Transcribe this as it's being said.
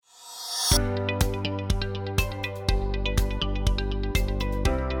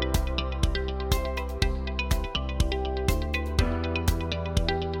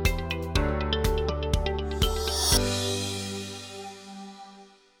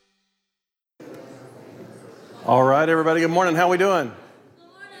All right, everybody. Good morning. How we doing? Good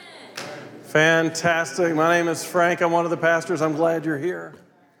morning. Fantastic. My name is Frank. I'm one of the pastors. I'm glad you're here.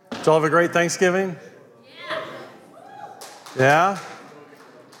 Did y'all have a great Thanksgiving? Yeah?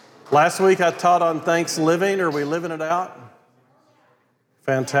 Last week I taught on Thanksgiving. Are we living it out?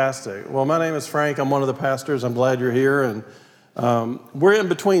 Fantastic. Well, my name is Frank. I'm one of the pastors. I'm glad you're here. And we're in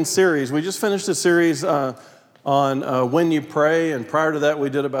between series. We just finished a series on when you pray, and prior to that we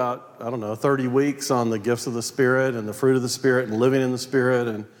did about, 30 weeks on the gifts of the Spirit and the fruit of the Spirit and living in the Spirit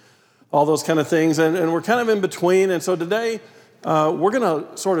and all those kind of things, and we're kind of in between. And so today we're going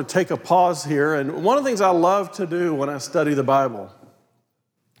to sort of take a pause here, and one of the things I love to do when I study the Bible,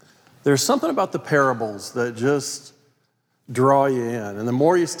 there's something about the parables that just draw you in, and the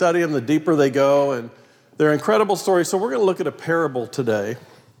more you study them, the deeper they go, and they're incredible stories. So we're going to look at a parable today.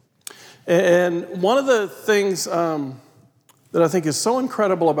 And one of the things that I think is so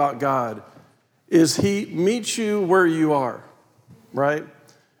incredible about God is He meets you where you are, right?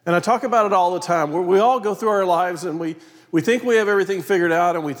 And I talk about it all the time. We all go through our lives and we think we have everything figured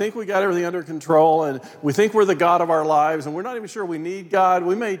out, and we think we got everything under control, and we think we're the God of our lives, and we're not even sure we need God.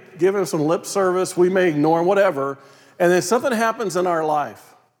 We may give Him some lip service. We may ignore Him, whatever. And then something happens in our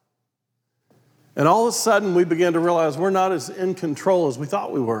life. And all of a sudden we begin to realize we're not as in control as we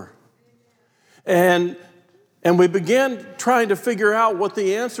thought we were. And we began trying to figure out what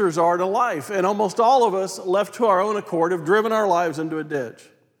the answers are to life. And almost all of us, left to our own accord, have driven our lives into a ditch.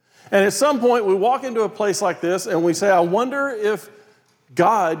 And at some point, we walk into a place like this and we say, I wonder if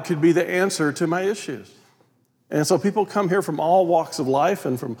God could be the answer to my issues. And so people come here from all walks of life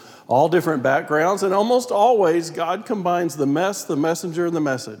and from all different backgrounds. And almost always, God combines the mess, the messenger, and the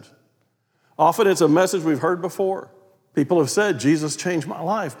message. Often it's a message we've heard before. People have said, Jesus changed my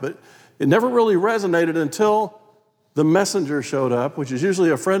life, but it never really resonated until the messenger showed up, which is usually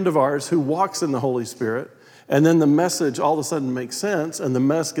a friend of ours who walks in the Holy Spirit. And then the message all of a sudden makes sense, and the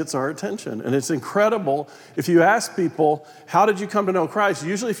mess gets our attention. And it's incredible. If you ask people, how did you come to know Christ?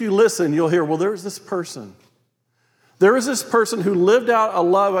 Usually if you listen, you'll hear, well, there's this person. There was this person who lived out a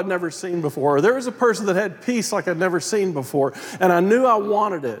love I'd never seen before. Or there was a person that had peace like I'd never seen before. And I knew I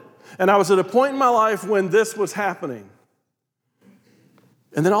wanted it. And I was at a point in my life when this was happening.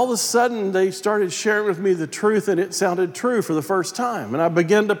 And then all of a sudden, they started sharing with me the truth, and it sounded true for the first time. And I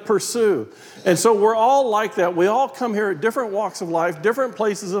began to pursue. And so we're all like that. We all come here at different walks of life, different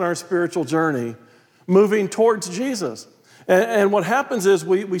places in our spiritual journey, moving towards Jesus. And what happens is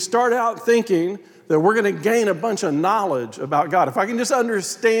we start out thinking that we're going to gain a bunch of knowledge about God. If I can just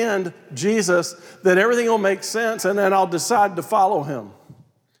understand Jesus, then everything will make sense, and then I'll decide to follow Him.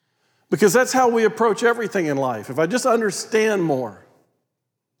 Because that's how we approach everything in life. If I just understand more,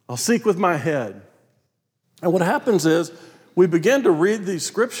 I'll seek with my head. And what happens is we begin to read these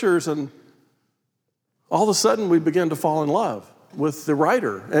scriptures, and all of a sudden we begin to fall in love with the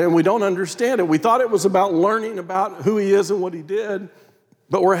writer, and we don't understand it. We thought it was about learning about who He is and what He did,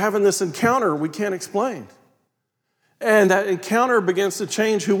 but we're having this encounter we can't explain. And that encounter begins to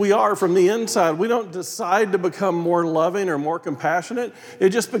change who we are from the inside. We don't decide to become more loving or more compassionate.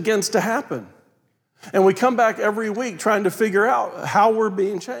 It just begins to happen. And we come back every week trying to figure out how we're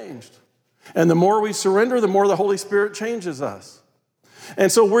being changed. And the more we surrender, the more the Holy Spirit changes us.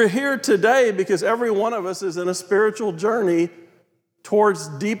 And so we're here today because every one of us is in a spiritual journey towards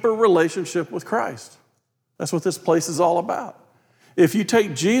deeper relationship with Christ. That's what this place is all about. If you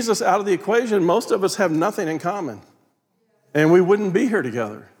take Jesus out of the equation, most of us have nothing in common. And we wouldn't be here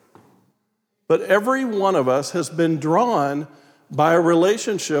together. But every one of us has been drawn by a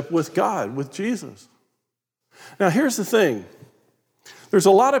relationship with God, with Jesus. Now, here's the thing. There's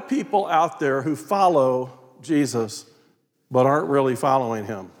a lot of people out there who follow Jesus, but aren't really following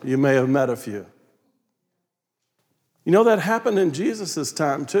Him. You may have met a few. You know, that happened in Jesus'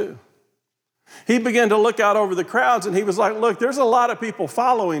 time, too. He began to look out over the crowds, and He was like, look, there's a lot of people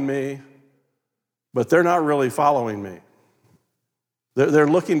following me, but they're not really following me. They're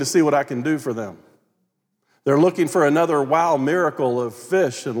looking to see what I can do for them. They're looking for another wow miracle of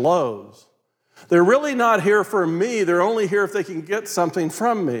fish and loaves. They're really not here for me. They're only here if they can get something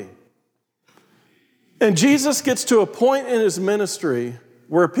from me. And Jesus gets to a point in His ministry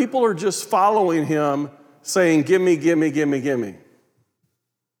where people are just following Him, saying, give me, give me, give me, give me.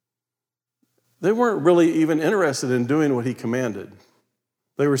 They weren't really even interested in doing what He commanded.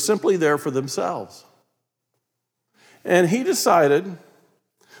 They were simply there for themselves. And He decided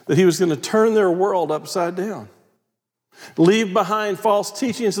that He was going to turn their world upside down. Leave behind false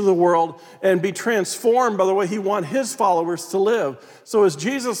teachings of the world and be transformed by the way He wants His followers to live. So as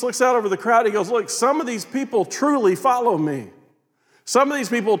Jesus looks out over the crowd, He goes, look, some of these people truly follow me. Some of these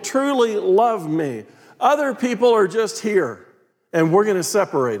people truly love me. Other people are just here, and we're going to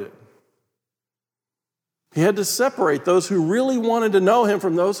separate it. He had to separate those who really wanted to know him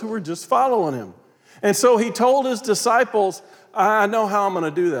from those who were just following him. And so he told his disciples, I know how I'm going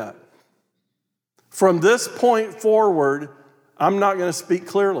to do that. From this point forward, I'm not going to speak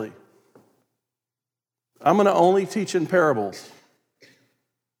clearly. I'm going to only teach in parables.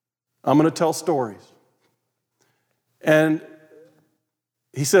 I'm going to tell stories. And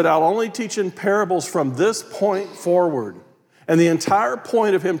he said, I'll only teach in parables from this point forward. And the entire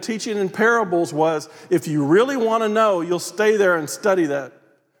point of him teaching in parables was, if you really want to know, you'll stay there and study that.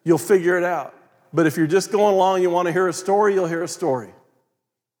 You'll figure it out. But if you're just going along, you want to hear a story, you'll hear a story.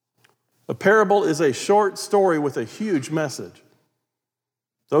 A parable is a short story with a huge message.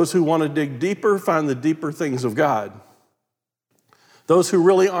 Those who want to dig deeper find the deeper things of God. Those who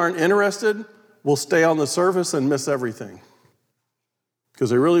really aren't interested will stay on the surface and miss everything because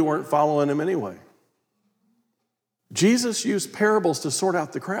they really weren't following him anyway. Jesus used parables to sort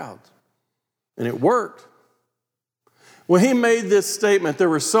out the crowds, and it worked. When he made this statement, there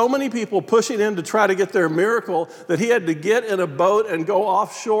were so many people pushing in to try to get their miracle that he had to get in a boat and go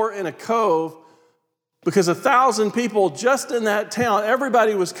offshore in a cove because 1,000 people just in that town,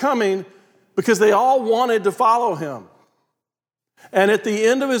 everybody was coming because they all wanted to follow him. And at the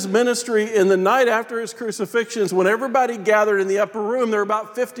end of his ministry, in the night after his crucifixions, when everybody gathered in the upper room, there were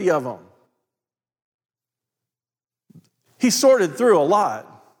about 50 of them. He sorted through a lot.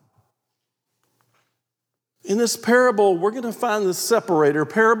 In this parable, we're going to find the separator.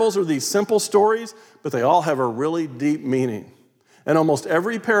 Parables are these simple stories, but they all have a really deep meaning. And almost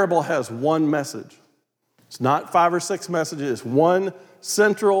every parable has one message. It's not 5 or 6 messages. It's one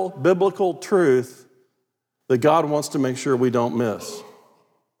central biblical truth that God wants to make sure we don't miss.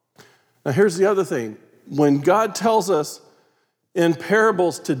 Now, here's the other thing. When God tells us in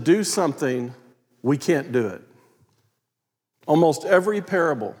parables to do something, we can't do it. Almost every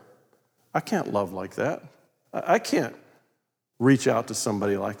parable, I can't love like that. I can't reach out to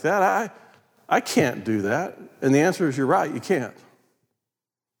somebody like that. I can't do that. And the answer is, you're right, you can't.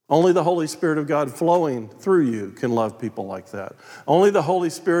 Only the Holy Spirit of God flowing through you can love people like that. Only the Holy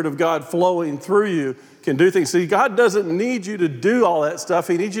Spirit of God flowing through you can do things. See, God doesn't need you to do all that stuff.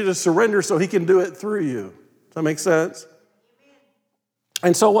 He needs you to surrender so he can do it through you. Does that make sense?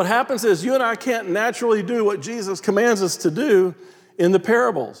 And so what happens is you and I can't naturally do what Jesus commands us to do in the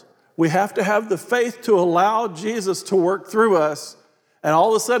parables. We have to have the faith to allow Jesus to work through us, and all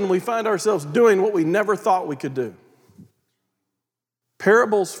of a sudden we find ourselves doing what we never thought we could do.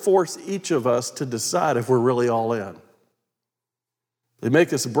 Parables force each of us to decide if we're really all in. They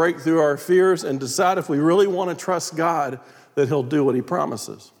make us break through our fears and decide if we really want to trust God that he'll do what he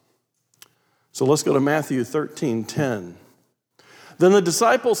promises. So let's go to Matthew 13:10. Then the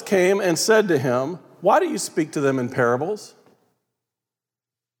disciples came and said to him, "Why do you speak to them in parables?"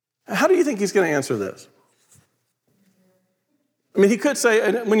 How do you think he's going to answer this? I mean, he could say,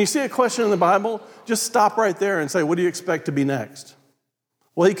 and when you see a question in the Bible, just stop right there and say, what do you expect to be next?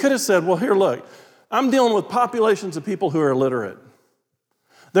 Well, he could have said, well, here, look, I'm dealing with populations of people who are illiterate.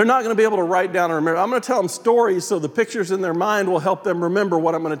 They're not going to be able to write down or remember. I'm going to tell them stories so the pictures in their mind will help them remember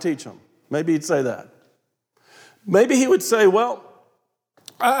what I'm going to teach them. Maybe he'd say that. Maybe he would say, well,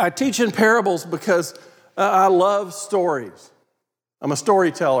 I teach in parables because I love stories. I'm a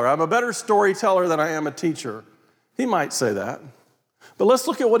storyteller. I'm a better storyteller than I am a teacher. He might say that. But let's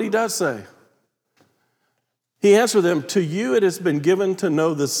look at what he does say. He answered them, "To you it has been given to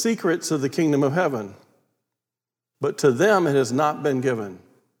know the secrets of the kingdom of heaven, but to them it has not been given."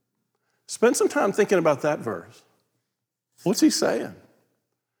 Spend some time thinking about that verse. What's he saying?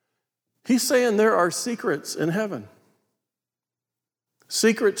 He's saying there are secrets in heaven.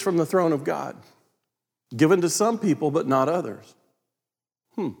 Secrets from the throne of God, given to some people but not others.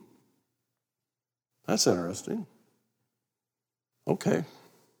 That's interesting. Okay.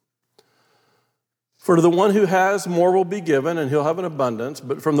 For to the one who has, more will be given, and he'll have an abundance.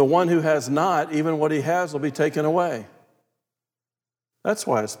 But from the one who has not, even what he has will be taken away. That's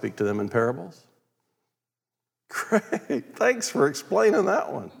why I speak to them in parables. Great. Thanks for explaining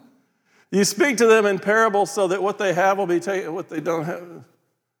that one. You speak to them in parables so that what they have will be taken, what they don't have.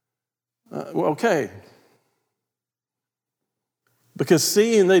 Okay. Because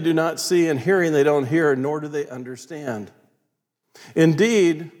seeing they do not see, and hearing they don't hear, nor do they understand.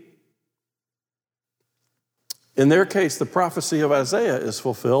 Indeed, in their case, the prophecy of Isaiah is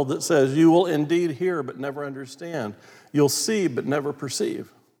fulfilled that says, you will indeed hear but never understand. You'll see but never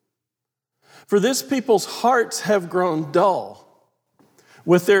perceive. For this people's hearts have grown dull.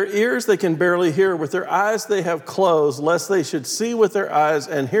 With their ears they can barely hear. With their eyes they have closed, lest they should see with their eyes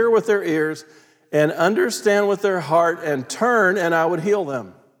and hear with their ears and understand with their heart and turn, and I would heal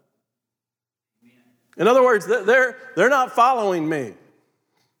them. In other words, they're not following me.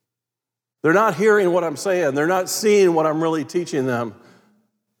 They're not hearing what I'm saying. They're not seeing what I'm really teaching them.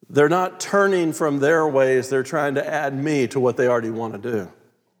 They're not turning from their ways. They're trying to add me to what they already want to do.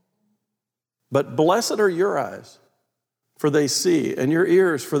 But blessed are your eyes, for they see, and your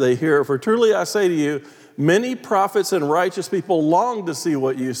ears, for they hear. For truly I say to you, many prophets and righteous people longed to see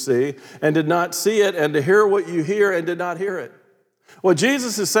what you see and did not see it, and to hear what you hear and did not hear it. What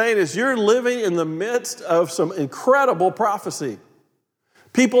Jesus is saying is you're living in the midst of some incredible prophecy.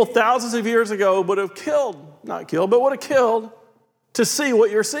 People thousands of years ago would have would have killed to see what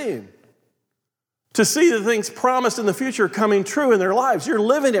you're seeing. To see the things promised in the future coming true in their lives. You're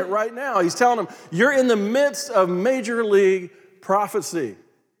living it right now. He's telling them, you're in the midst of major league prophecy.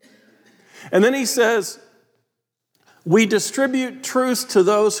 And then he says, we distribute truth to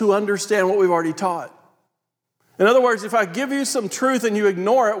those who understand what we've already taught. In other words, if I give you some truth and you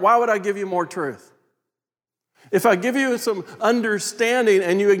ignore it, why would I give you more truth? If I give you some understanding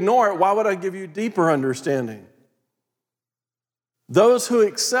and you ignore it, why would I give you deeper understanding? Those who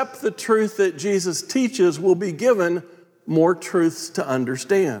accept the truth that Jesus teaches will be given more truths to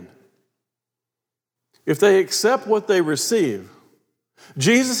understand. If they accept what they receive,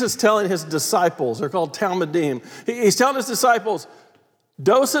 Jesus is telling his disciples, they're called Talmudim, he's telling his disciples,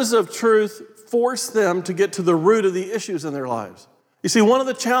 doses of truth force them to get to the root of the issues in their lives. You see, one of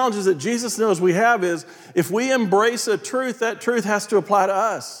the challenges that Jesus knows we have is if we embrace a truth, that truth has to apply to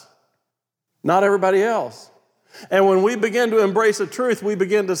us, not everybody else. And when we begin to embrace a truth, we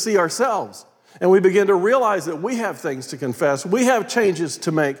begin to see ourselves. And we begin to realize that we have things to confess. We have changes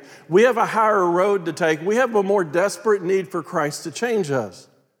to make. We have a higher road to take. We have a more desperate need for Christ to change us.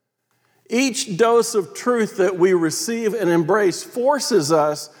 Each dose of truth that we receive and embrace forces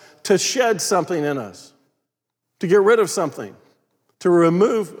us to shed something in us, to get rid of something, to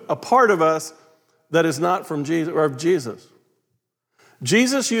remove a part of us that is not from Jesus or of Jesus.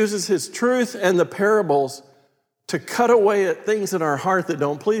 Jesus uses his truth and the parables to cut away at things in our heart that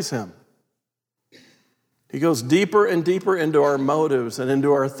don't please him. He goes deeper and deeper into our motives and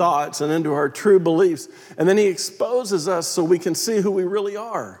into our thoughts and into our true beliefs. And then he exposes us so we can see who we really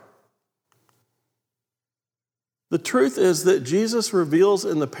are. The truth is that Jesus reveals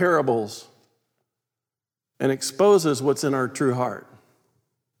in the parables and exposes what's in our true heart.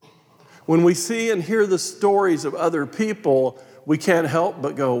 When we see and hear the stories of other people, we can't help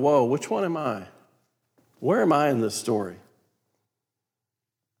but go, whoa, which one am I? Where am I in this story?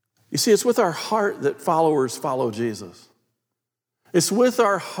 You see, it's with our heart that followers follow Jesus. It's with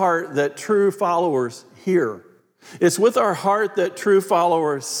our heart that true followers hear. It's with our heart that true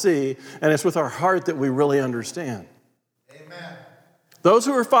followers see, and it's with our heart that we really understand. Amen. Those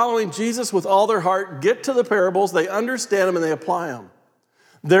who are following Jesus with all their heart get to the parables, they understand them, and they apply them.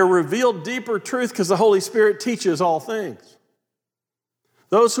 They're revealed deeper truth because the Holy Spirit teaches all things.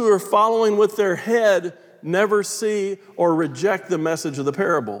 Those who are following with their head never see or reject the message of the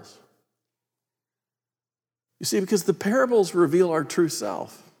parables. You see, because the parables reveal our true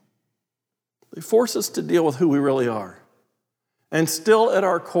self. They force us to deal with who we really are. And still at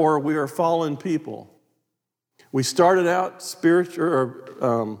our core, we are fallen people. We started out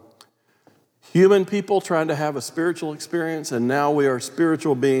human people trying to have a spiritual experience, and now we are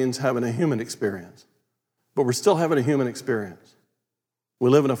spiritual beings having a human experience. But we're still having a human experience. We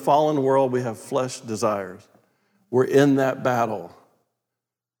live in a fallen world. We have flesh desires. We're in that battle.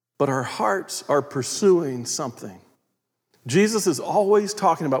 But our hearts are pursuing something. Jesus is always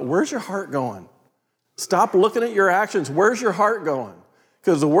talking about, where's your heart going? Stop looking at your actions. Where's your heart going?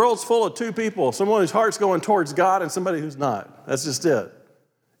 Because the world's full of two people, someone whose heart's going towards God and somebody who's not. That's just it.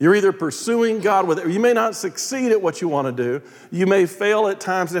 You're either pursuing God with it. You may not succeed at what you want to do. You may fail at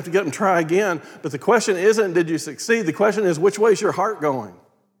times and have to get up and try again. But the question isn't, did you succeed? The question is, which way is your heart going?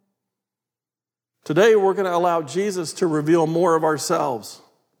 Today, we're going to allow Jesus to reveal more of ourselves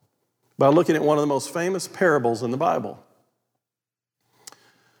by looking at one of the most famous parables in the Bible.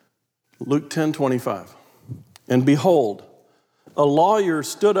 Luke 10:25. And behold, a lawyer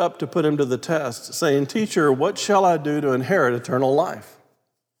stood up to put him to the test, saying, Teacher, what shall I do to inherit eternal life?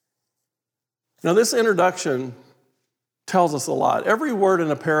 Now, this introduction tells us a lot. Every word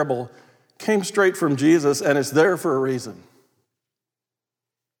in a parable came straight from Jesus, and it's there for a reason.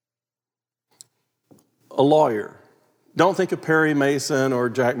 A lawyer. Don't think of Perry Mason or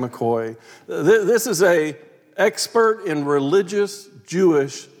Jack McCoy. This is an expert in religious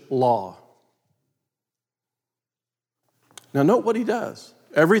Jewish law. Now, note what he does.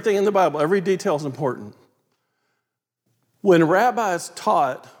 Everything in the Bible, every detail is important. When rabbis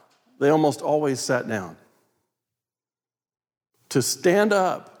taught, they almost always sat down. To stand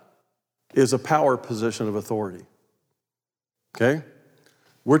up is a power position of authority. Okay?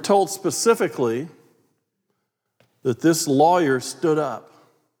 We're told specifically that this lawyer stood up.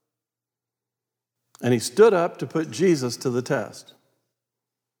 And he stood up to put Jesus to the test.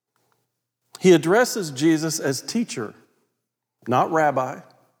 He addresses Jesus as teacher, not rabbi,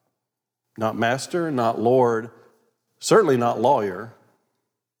 not master, not Lord, certainly not lawyer.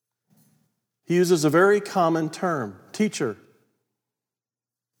 He uses a very common term, teacher.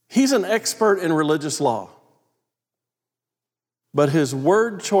 He's an expert in religious law. But his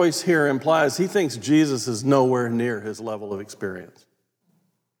word choice here implies he thinks Jesus is nowhere near his level of experience.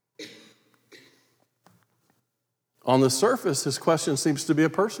 On the surface, his question seems to be a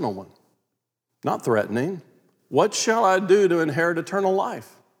personal one, not threatening. What shall I do to inherit eternal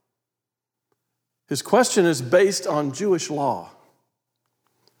life? His question is based on Jewish law.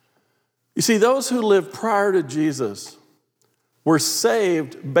 You see, those who lived prior to Jesus were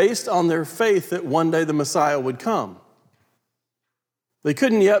saved based on their faith that one day the Messiah would come. They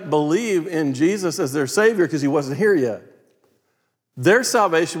couldn't yet believe in Jesus as their Savior because he wasn't here yet. Their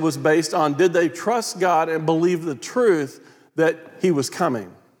salvation was based on, did they trust God and believe the truth that he was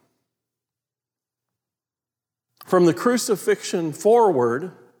coming? From the crucifixion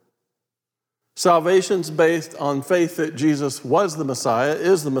forward, salvation's based on faith that Jesus was the Messiah,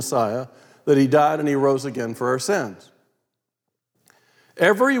 is the Messiah, that he died and he rose again for our sins.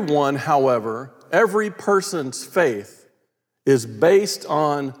 Everyone, however, every person's faith is based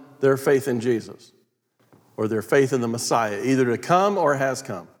on their faith in Jesus or their faith in the Messiah, either to come or has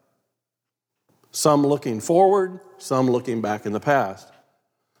come. Some looking forward, some looking back in the past.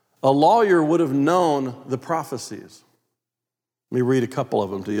 A lawyer would have known the prophecies. Let me read a couple of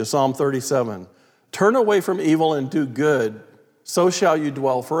them to you. Psalm 37. Turn away from evil and do good, so shall you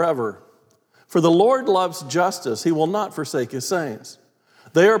dwell forever. For the Lord loves justice, he will not forsake his saints.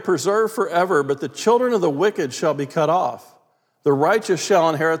 They are preserved forever, but the children of the wicked shall be cut off. The righteous shall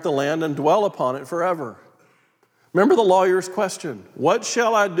inherit the land and dwell upon it forever. Remember the lawyer's question. What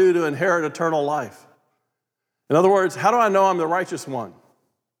shall I do to inherit eternal life? In other words, how do I know I'm the righteous one?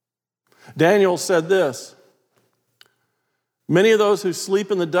 Daniel said this, many of those who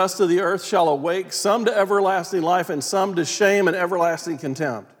sleep in the dust of the earth shall awake, some to everlasting life and some to shame and everlasting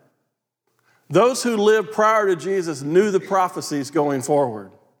contempt. Those who lived prior to Jesus knew the prophecies going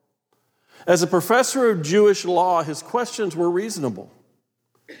forward. As a professor of Jewish law, his questions were reasonable.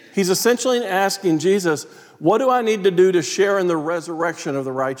 He's essentially asking Jesus, what do I need to do to share in the resurrection of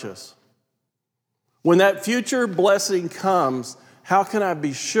the righteous? When that future blessing comes, how can I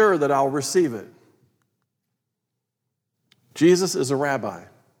be sure that I'll receive it? Jesus is a rabbi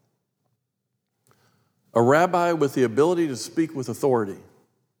with the ability to speak with authority.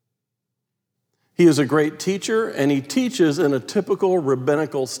 He is a great teacher, and he teaches in a typical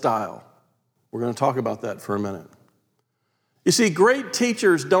rabbinical style. We're going to talk about that for a minute. You see, great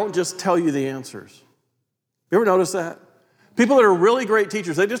teachers don't just tell you the answers. You ever notice that? People that are really great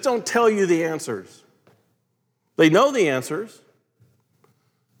teachers, they just don't tell you the answers. They know the answers,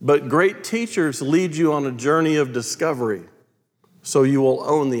 but great teachers lead you on a journey of discovery so you will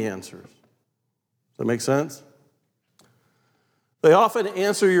own the answers. Does that make sense? They often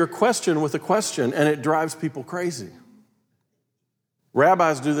answer your question with a question, and it drives people crazy.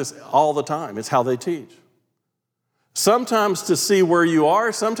 Rabbis do this all the time. It's how they teach. Sometimes to see where you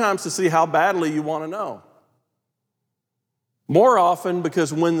are, sometimes to see how badly you want to know. More often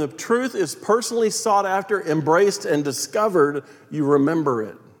because when the truth is personally sought after, embraced, and discovered, you remember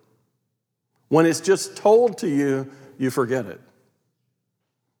it. When it's just told to you, you forget it.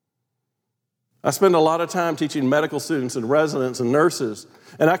 I spend a lot of time teaching medical students and residents and nurses,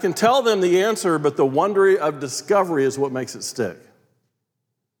 and I can tell them the answer, but the wonder of discovery is what makes it stick.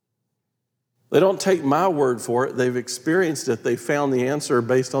 They don't take my word for it. They've experienced it. They found the answer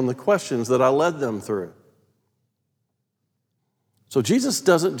based on the questions that I led them through. So Jesus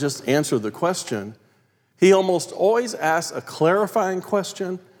doesn't just answer the question. He almost always asks a clarifying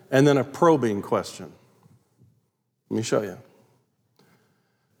question and then a probing question. Let me show you.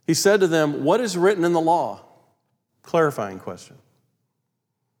 He said to them, what is written in the law? Clarifying question.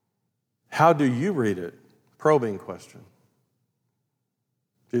 How do you read it? Probing question.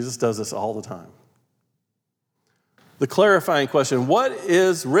 Jesus does this all the time. The clarifying question, what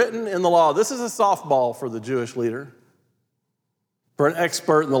is written in the law? This is a softball for the Jewish leader, for an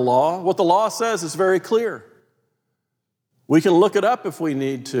expert in the law. What the law says is very clear. We can look it up if we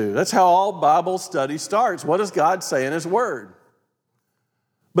need to. That's how all Bible study starts. What does God say in his word?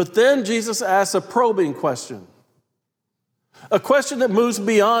 But then Jesus asks a probing question. A question that moves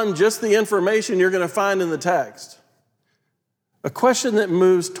beyond just the information you're going to find in the text. A question that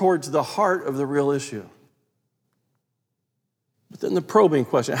moves towards the heart of the real issue. But then the probing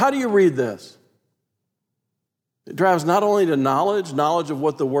question, how do you read this? It drives not only to knowledge of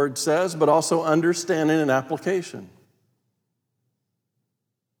what the Word says, but also understanding and application.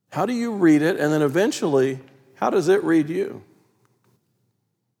 How do you read it? And then eventually, how does it read you?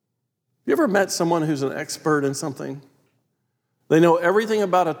 You ever met someone who's an expert in something? They know everything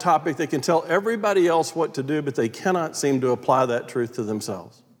about a topic. They can tell everybody else what to do, but they cannot seem to apply that truth to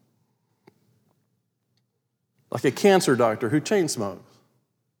themselves. Like a cancer doctor who chain smokes.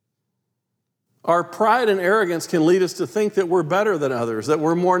 Our pride and arrogance can lead us to think that we're better than others, that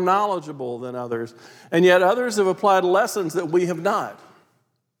we're more knowledgeable than others, and yet others have applied lessons that we have not.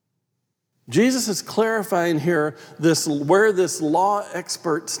 Jesus is clarifying here where this law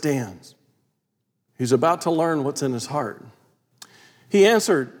expert stands. He's about to learn what's in his heart. He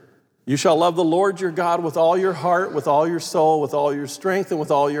answered, "You shall love the Lord your God with all your heart, with all your soul, with all your strength, and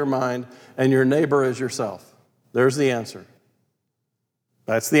with all your mind, and your neighbor as yourself." There's the answer.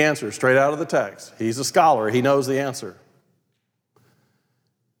 That's the answer, straight out of the text. He's a scholar. He knows the answer.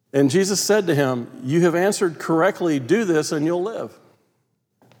 And Jesus said to him, "You have answered correctly. Do this and you'll live."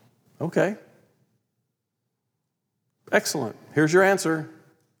 Okay. Excellent. Here's your answer.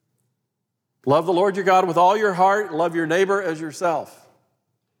 Love the Lord your God with all your heart. Love your neighbor as yourself.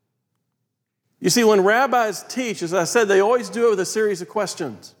 You see, when rabbis teach, as I said, they always do it with a series of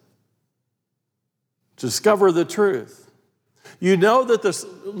questions to discover the truth. You know that this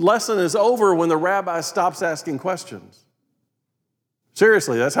lesson is over when the rabbi stops asking questions.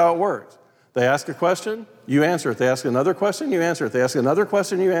 Seriously, that's how it works. They ask a question, you answer it. They ask another question, you answer it. They ask another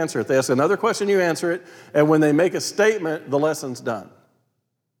question, you answer it. They ask another question, you answer it. And when they make a statement, the lesson's done.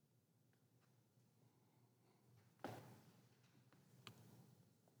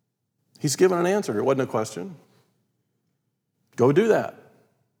 He's given an answer. It wasn't a question. Go do that.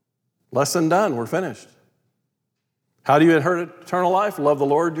 Lesson done. We're finished. How do you inherit eternal life? Love the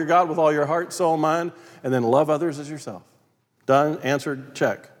Lord your God with all your heart, soul, mind, and then love others as yourself. Done, answered,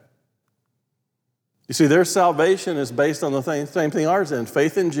 check. You see, their salvation is based on the same thing ours is,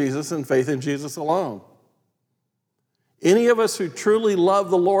 faith in Jesus and faith in Jesus alone. Any of us who truly love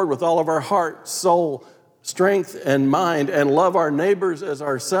the Lord with all of our heart, soul, strength, and mind, and love our neighbors as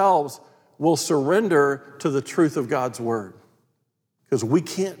ourselves, will surrender to the truth of God's word. Because we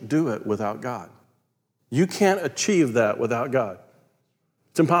can't do it without God. You can't achieve that without God.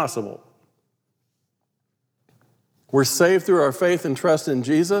 It's impossible. We're saved through our faith and trust in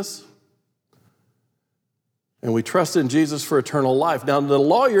Jesus. And we trust in Jesus for eternal life. Now, the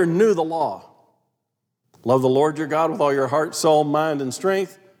lawyer knew the law. Love the Lord your God with all your heart, soul, mind, and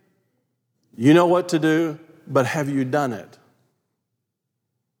strength. You know what to do, but have you done it?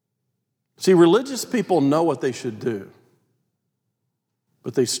 See, religious people know what they should do,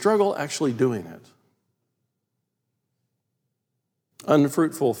 but they struggle actually doing it.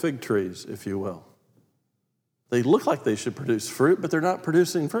 Unfruitful fig trees, if you will. They look like they should produce fruit, but they're not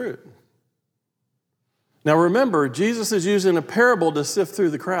producing fruit. Now remember, Jesus is using a parable to sift through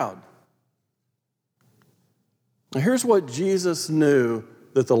the crowd. Now here's what Jesus knew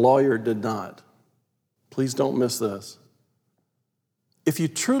that the lawyer did not. Please don't miss this. If you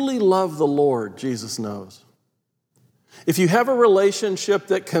truly love the Lord, Jesus knows. If you have a relationship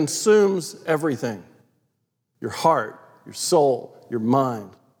that consumes everything, your heart, your soul, your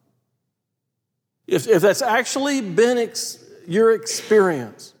mind, if that's actually been your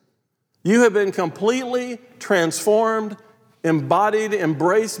experience, you have been completely transformed, embodied,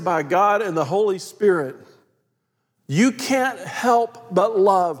 embraced by God and the Holy Spirit, you can't help but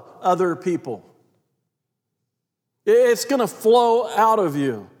love other people. It's going to flow out of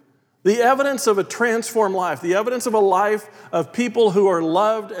you. The evidence of a transformed life, the evidence of a life of people who are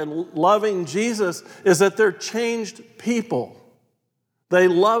loved and loving Jesus is that they're changed people. They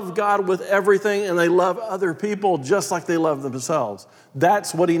love God with everything and they love other people just like they love themselves.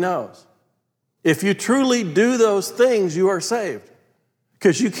 That's what he knows. If you truly do those things, you are saved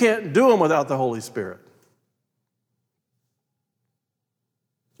because you can't do them without the Holy Spirit.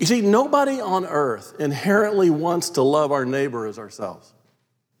 You see, nobody on earth inherently wants to love our neighbor as ourselves.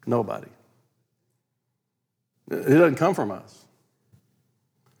 Nobody. It doesn't come from us.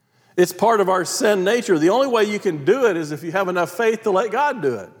 It's part of our sin nature. The only way you can do it is if you have enough faith to let God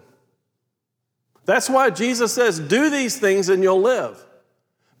do it. That's why Jesus says, do these things and you'll live.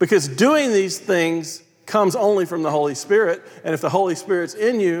 Because doing these things comes only from the Holy Spirit. And if the Holy Spirit's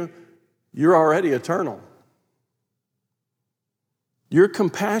in you, you're already eternal. Your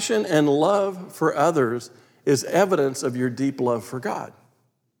compassion and love for others is evidence of your deep love for God.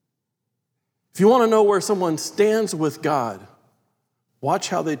 If you want to know where someone stands with God, watch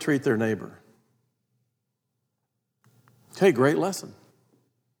how they treat their neighbor. Okay, great lesson.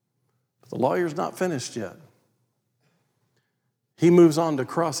 But the lawyer's not finished yet. He moves on to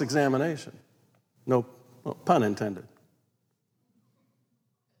cross-examination. No pun intended.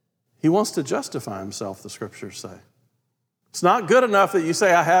 He wants to justify himself, the scriptures say. It's not good enough that you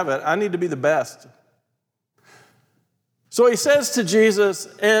say, I have it. I need to be the best. So he says to Jesus,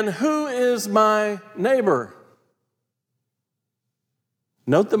 and who is my neighbor?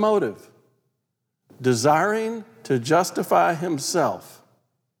 Note the motive. Desiring to justify himself.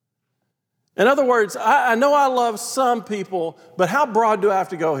 In other words, I know I love some people, but how broad do I have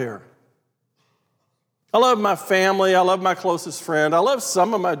to go here? I love my family. I love my closest friend. I love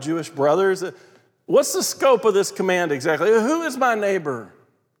some of my Jewish brothers. What's the scope of this command exactly? Who is my neighbor?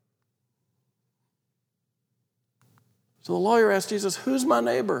 So the lawyer asked Jesus, who's my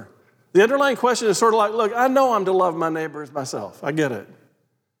neighbor? The underlying question is sort of like, look, I know I'm to love my neighbor as myself. I get it.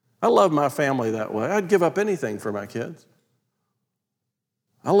 I love my family that way. I'd give up anything for my kids.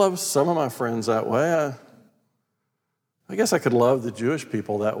 I love some of my friends that way. I guess I could love the Jewish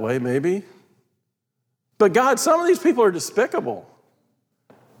people that way, maybe. But God, some of these people are despicable.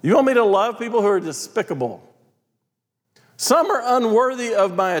 You want me to love people who are despicable? Some are unworthy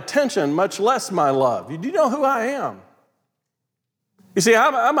of my attention, much less my love. Do you know who I am? You see,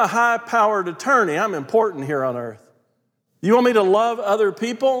 I'm a high-powered attorney. I'm important here on earth. You want me to love other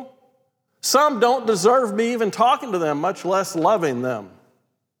people? Some don't deserve me even talking to them, much less loving them.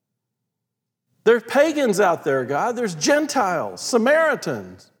 There's pagans out there, God. There's Gentiles,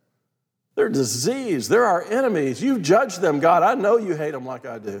 Samaritans. They're diseased. They're our enemies. You judge them, God. I know you hate them like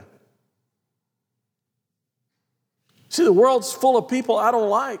I do. See, the world's full of people I don't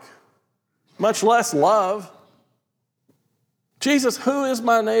like, much less love. Jesus, who is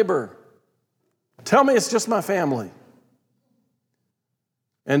my neighbor? Tell me it's just my family.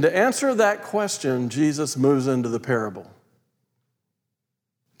 And to answer that question, Jesus moves into the parable.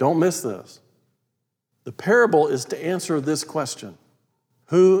 Don't miss this. The parable is to answer this question.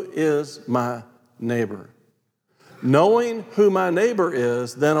 Who is my neighbor? Knowing who my neighbor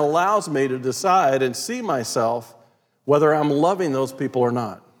is then allows me to decide and see myself whether I'm loving those people or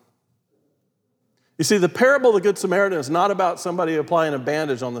not. You see, the parable of the Good Samaritan is not about somebody applying a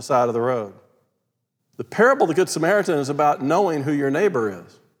bandage on the side of the road. The parable of the Good Samaritan is about knowing who your neighbor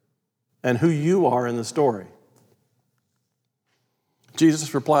is and who you are in the story.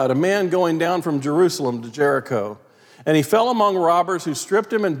 Jesus replied, a man going down from Jerusalem to Jericho, and he fell among robbers who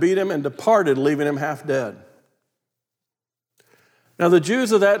stripped him and beat him and departed, leaving him half dead. Now the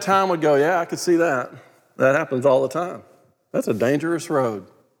Jews of that time would go, yeah, I could see that. That happens all the time. That's a dangerous road.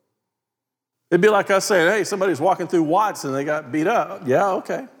 It'd be like us saying, hey, somebody's walking through Watts and they got beat up. Yeah,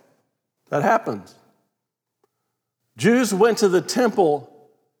 okay. That happens. Jews went to the temple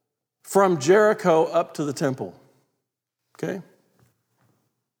from Jericho up to the temple. Okay?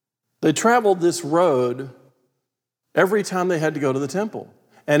 They traveled this road every time they had to go to the temple.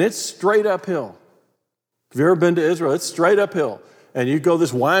 And it's straight uphill. If you've ever been to Israel, it's straight uphill. And you go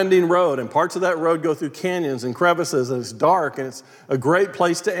this winding road, and parts of that road go through canyons and crevices, and it's dark, and it's a great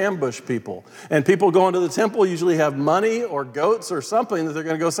place to ambush people. And people going to the temple usually have money or goats or something that they're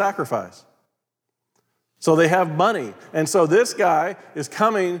going to go sacrifice. So they have money. And so this guy is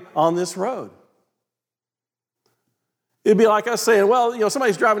coming on this road. It'd be like us saying, well,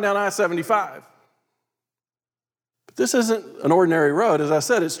 somebody's driving down I-75. But this isn't an ordinary road. As I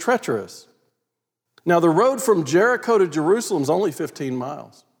said, it's treacherous. Now, the road from Jericho to Jerusalem is only 15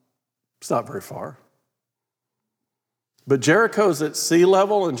 miles. It's not very far. But Jericho's at sea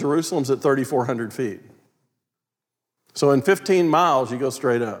level and Jerusalem's at 3,400 feet. So in 15 miles, you go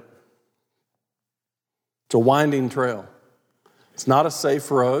straight up. It's a winding trail. It's not a safe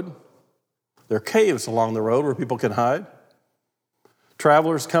road. There are caves along the road where people can hide.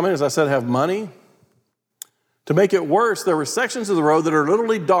 Travelers coming, as I said, have money. To make it worse, there were sections of the road that are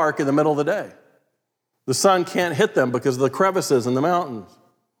literally dark in the middle of the day. The sun can't hit them because of the crevices in the mountains.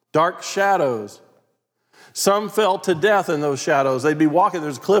 Dark shadows. Some fell to death in those shadows. They'd be walking,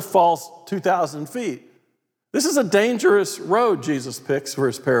 there's a cliff falls 2,000 feet. This is a dangerous road Jesus picks for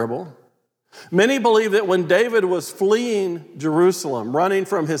his parable. Many believe that when David was fleeing Jerusalem, running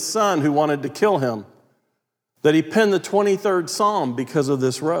from his son who wanted to kill him, that he penned the 23rd Psalm because of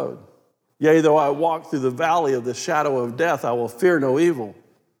this road. Yea, though I walk through the valley of the shadow of death, I will fear no evil.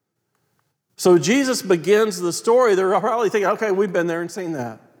 So Jesus begins the story. They're probably thinking, okay, we've been there and seen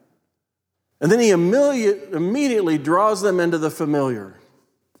that. And then he immediately draws them into the familiar.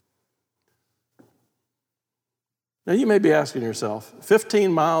 Now, you may be asking yourself,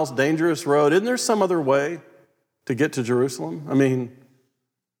 15 miles, dangerous road, isn't there some other way to get to Jerusalem? I mean,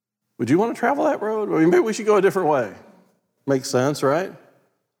 would you want to travel that road? I mean, maybe we should go a different way. Makes sense, right?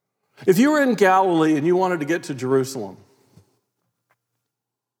 If you were in Galilee and you wanted to get to Jerusalem,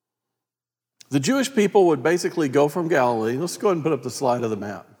 the Jewish people would basically go from Galilee. Let's go ahead and put up the slide of the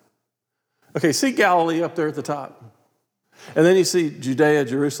map. Okay, see Galilee up there at the top. And then you see Judea,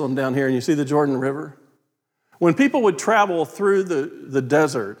 Jerusalem down here, and you see the Jordan River. When people would travel through the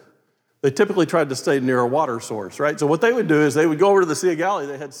desert, they typically tried to stay near a water source, right? So what they would do is they would go over to the Sea of Galilee,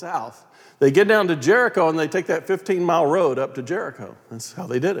 they head south. They get down to Jericho, and they take that 15-mile road up to Jericho. That's how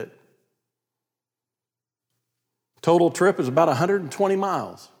they did it. Total trip is about 120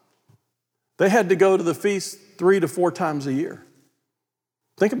 miles. They had to go to the feast 3 to 4 times a year.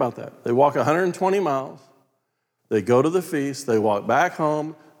 Think about that. They walk 120 miles. They go to the feast. They walk back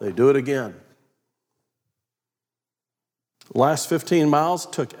home. They do it again. The last 15 miles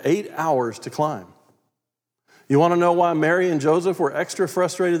took 8 hours to climb. You want to know why Mary and Joseph were extra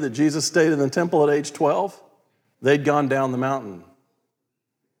frustrated that Jesus stayed in the temple at age 12? They'd gone down the mountain.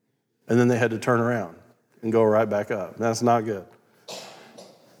 And then they had to turn around and go right back up. That's not good.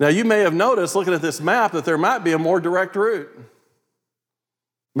 Now, you may have noticed, looking at this map, that there might be a more direct route.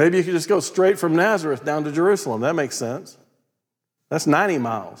 Maybe you could just go straight from Nazareth down to Jerusalem. That makes sense. That's 90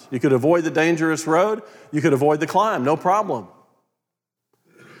 miles. You could avoid the dangerous road. You could avoid the climb, no problem.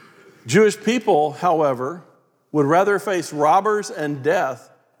 Jewish people, however, would rather face robbers and death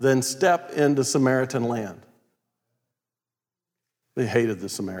than step into Samaritan land. They hated the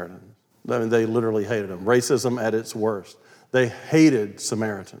Samaritans. I mean, they literally hated them. Racism at its worst. They hated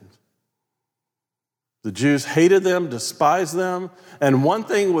Samaritans. The Jews hated them, despised them, and one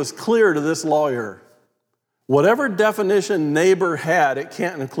thing was clear to this lawyer. Whatever definition neighbor had, it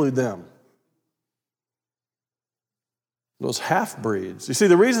can't include them. Those half-breeds. You see,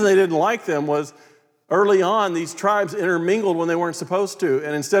 the reason they didn't like them was early on, these tribes intermingled when they weren't supposed to,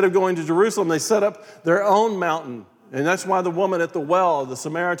 and instead of going to Jerusalem, they set up their own mountain. And that's why the woman at the well, the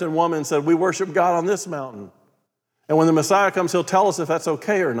Samaritan woman, said, "We worship God on this mountain. And when the Messiah comes, he'll tell us if that's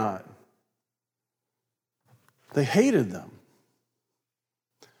okay or not." They hated them.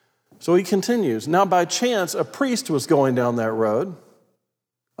 So he continues. Now, by chance, a priest was going down that road.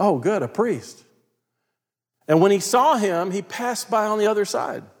 Oh, good, a priest. And when he saw him, he passed by on the other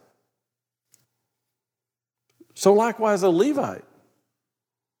side. So likewise, a Levite.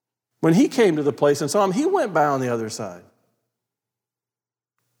 When he came to the place and saw him, he went by on the other side.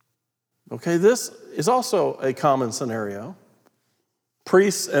 Okay, this is also a common scenario.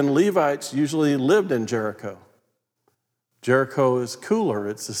 Priests and Levites usually lived in Jericho. Jericho is cooler.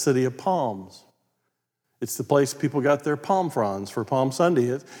 It's the city of palms. It's the place people got their palm fronds for Palm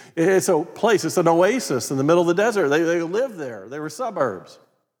Sunday. It's a place, it's an oasis in the middle of the desert. They lived there. They were suburbs.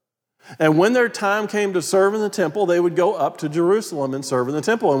 And when their time came to serve in the temple, they would go up to Jerusalem and serve in the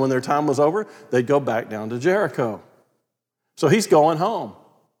temple. And when their time was over, they'd go back down to Jericho. So he's going home.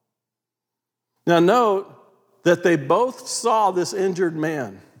 Now note that they both saw this injured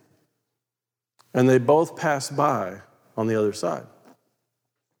man, and they both passed by on the other side.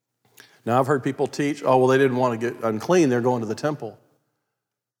 Now, I've heard people teach, oh, well, they didn't want to get unclean. They're going to the temple.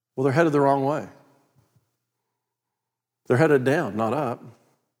 Well, they're headed the wrong way. They're headed down, not up.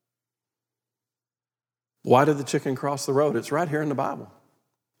 Why did the chicken cross the road? It's right here in the Bible.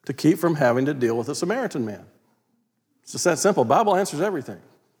 To keep from having to deal with a Samaritan man. It's just that simple. The Bible answers everything.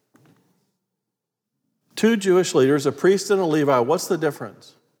 2 Jewish leaders, a priest and a Levite. What's the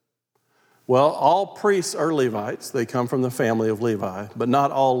difference? Well, all priests are Levites. They come from the family of Levi, but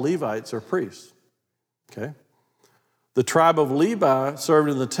not all Levites are priests. Okay? The tribe of Levi served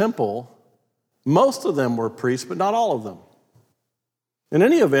in the temple. Most of them were priests, but not all of them. In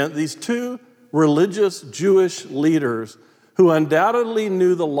any event, these 2 religious Jewish leaders who undoubtedly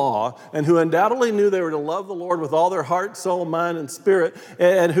knew the law and who undoubtedly knew they were to love the Lord with all their heart, soul, mind, and spirit,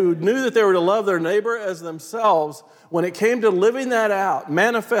 and who knew that they were to love their neighbor as themselves, when it came to living that out,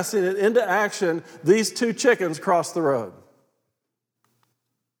 manifesting it into action, these 2 chickens crossed the road.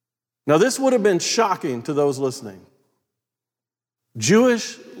 Now, this would have been shocking to those listening.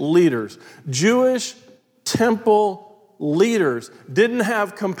 Jewish leaders, Jewish temple leaders didn't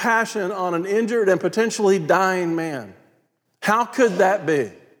have compassion on an injured and potentially dying man. How could that be?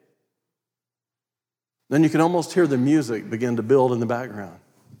 Then you can almost hear the music begin to build in the background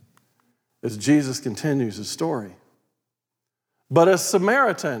as Jesus continues his story. But a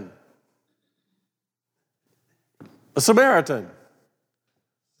Samaritan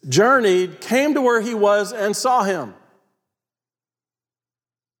journeyed, came to where he was, and saw him.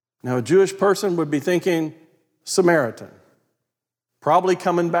 Now, a Jewish person would be thinking, Samaritan. Probably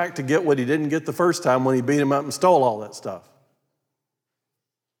coming back to get what he didn't get the first time when he beat him up and stole all that stuff.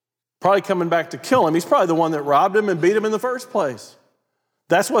 Probably coming back to kill him. He's probably the one that robbed him and beat him in the first place.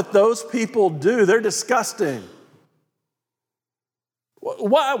 That's what those people do. They're disgusting.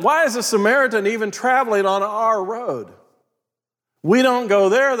 Why is a Samaritan even traveling on our road? We don't go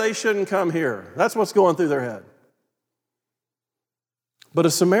there, they shouldn't come here. That's what's going through their head. But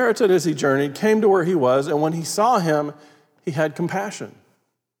a Samaritan, as he journeyed, came to where he was, and when he saw him, he had compassion.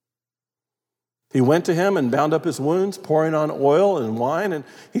 He went to him and bound up his wounds, pouring on oil and wine, and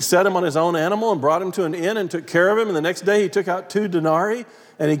he set him on his own animal and brought him to an inn and took care of him. And the next day he took out 2 denarii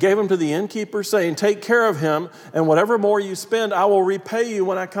and he gave them to the innkeeper, saying, "Take care of him, and whatever more you spend, I will repay you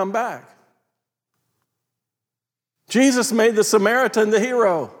when I come back." Jesus made the Samaritan the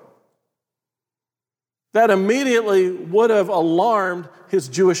hero. That immediately would have alarmed his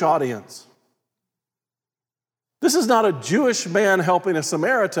Jewish audience. This is not a Jewish man helping a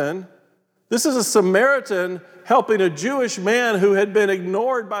Samaritan. This is a Samaritan helping a Jewish man who had been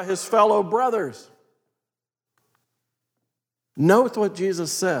ignored by his fellow brothers. Note what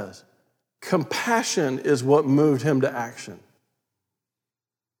Jesus says. Compassion is what moved him to action.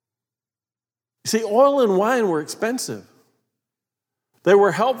 You see, oil and wine were expensive. They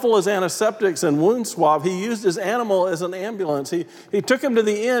were helpful as antiseptics and wound swab. He used his animal as an ambulance. He took him to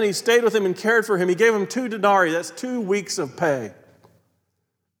the inn. He stayed with him and cared for him. He gave him 2 denarii. That's 2 weeks of pay.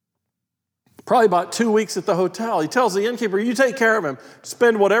 Probably about 2 weeks at the hotel. He tells the innkeeper, "You take care of him.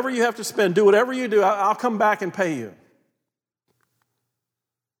 Spend whatever you have to spend. Do whatever you do. I'll come back and pay you."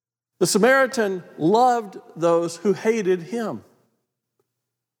 The Samaritan loved those who hated him.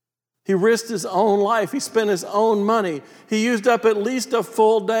 He risked his own life. He spent his own money. He used up at least a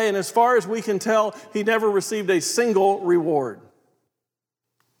full day, and as far as we can tell, he never received a single reward.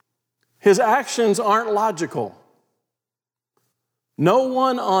 His actions aren't logical. No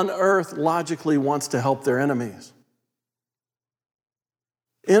one on earth logically wants to help their enemies.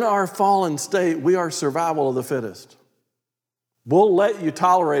 In our fallen state, we are survival of the fittest. We'll let you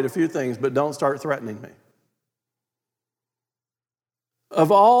tolerate a few things, but don't start threatening me.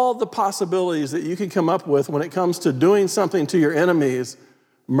 Of all the possibilities that you can come up with when it comes to doing something to your enemies,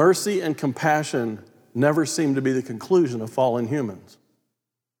 mercy and compassion never seem to be the conclusion of fallen humans.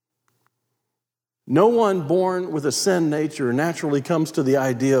 No one born with a sin nature naturally comes to the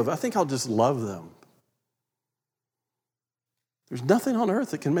idea of, "I think I'll just love them." There's nothing on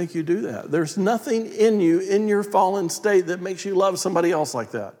earth that can make you do that. There's nothing in you, in your fallen state, that makes you love somebody else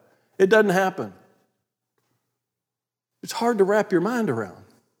like that. It doesn't happen. It's hard to wrap your mind around.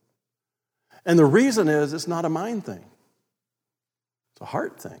 And the reason is it's not a mind thing. It's a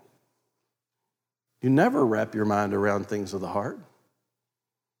heart thing. You never wrap your mind around things of the heart.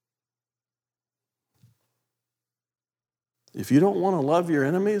 If you don't want to love your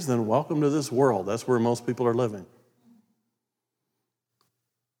enemies, then welcome to this world. That's where most people are living.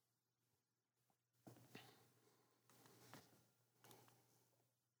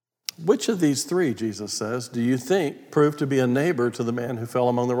 Which of these 3, Jesus says, do you think proved to be a neighbor to the man who fell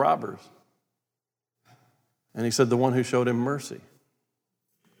among the robbers? And he said, the one who showed him mercy.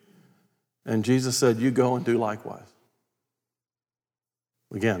 And Jesus said, you go and do likewise.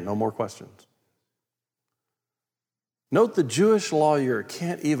 Again, no more questions. Note the Jewish lawyer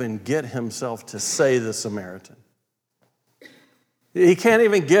can't even get himself to say the Samaritan. He can't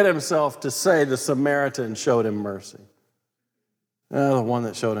even get himself to say the Samaritan showed him mercy. The one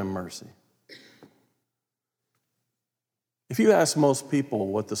that showed him mercy. If you ask most people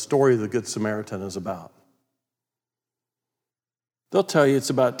what the story of the Good Samaritan is about, they'll tell you it's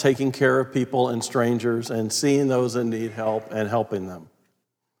about taking care of people and strangers and seeing those in need help and helping them.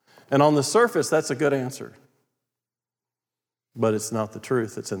 And on the surface, that's a good answer. But it's not the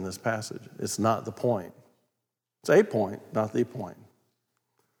truth that's in this passage. It's not the point. It's a point, not the point.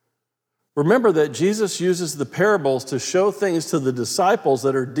 Remember that Jesus uses the parables to show things to the disciples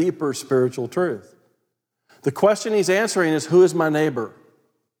that are deeper spiritual truth. The question he's answering is, who is my neighbor?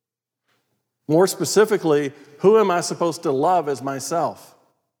 More specifically, who am I supposed to love as myself?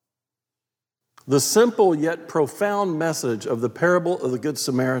 The simple yet profound message of the parable of the Good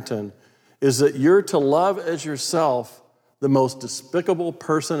Samaritan is that you're to love as yourself the most despicable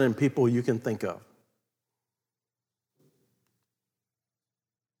person and people you can think of.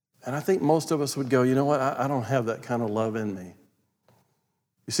 And I think most of us would go, you know what, I don't have that kind of love in me.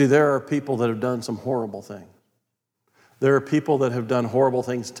 You see, there are people that have done some horrible things. There are people that have done horrible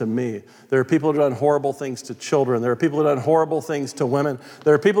things to me. There are people that have done horrible things to children. There are people that have done horrible things to women.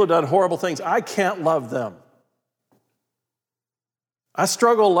 There are people that have done horrible things. I can't love them. I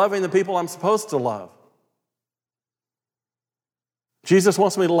struggle loving the people I'm supposed to love. Jesus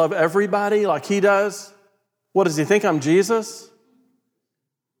wants me to love everybody like he does. What, does he think I'm Jesus?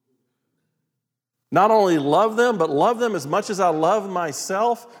 Not only love them, but love them as much as I love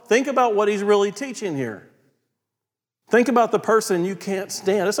myself. Think about what he's really teaching here. Think about the person you can't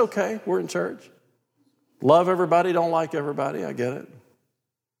stand. It's okay, we're in church. Love everybody, don't like everybody, I get it.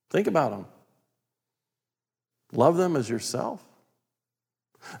 Think about them. Love them as yourself.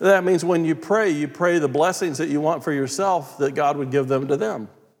 That means when you pray the blessings that you want for yourself, that God would give them to them.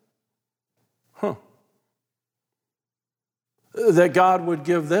 That God would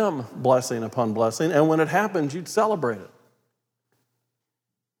give them blessing upon blessing, and when it happens, you'd celebrate it.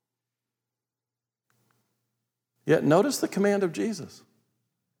 Yet notice the command of Jesus.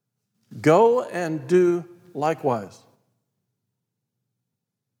 Go and do likewise.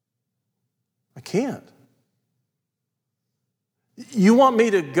 I can't. You want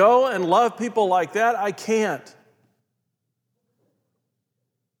me to go and love people like that? I can't.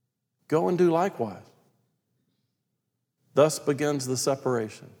 Go and do likewise. Thus begins the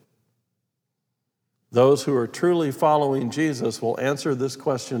separation. Those who are truly following Jesus will answer this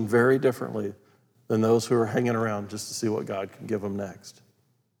question very differently than those who are hanging around just to see what God can give them next.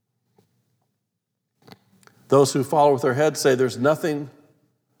 Those who follow with their heads say, there's nothing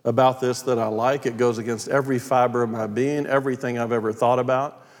about this that I like. It goes against every fiber of my being, everything I've ever thought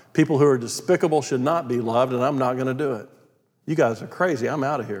about. People who are despicable should not be loved, and I'm not going to do it. You guys are crazy. I'm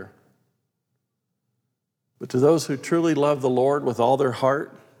out of here. But to those who truly love the Lord with all their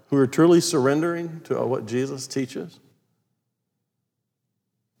heart, who are truly surrendering to what Jesus teaches,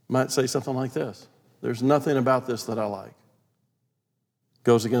 might say something like this. There's nothing about this that I like.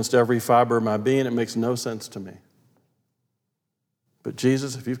 Goes against every fiber of my being. It makes no sense to me. But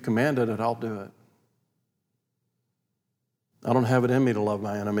Jesus, if you've commanded it, I'll do it. I don't have it in me to love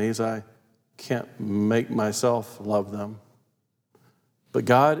my enemies. I can't make myself love them. But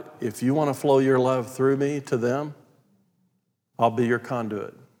God, if you want to flow your love through me to them, I'll be your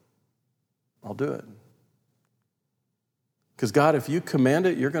conduit. I'll do it. Because God, if you command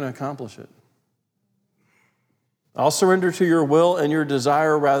it, you're going to accomplish it. I'll surrender to your will and your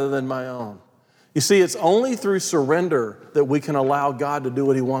desire rather than my own. You see, it's only through surrender that we can allow God to do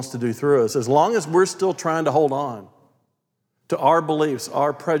what he wants to do through us. As long as we're still trying to hold on to our beliefs,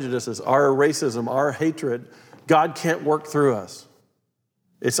 our prejudices, our racism, our hatred, God can't work through us.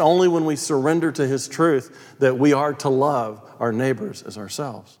 It's only when we surrender to his truth that we are to love our neighbors as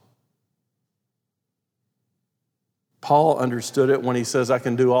ourselves. Paul understood it when he says, I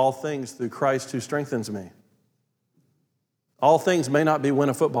can do all things through Christ who strengthens me. All things may not be win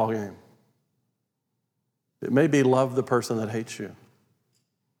a football game. It may be love the person that hates you.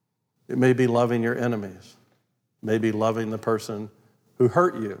 It may be loving your enemies. It may be loving the person who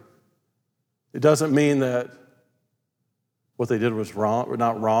hurt you. It doesn't mean that what they did was wrong or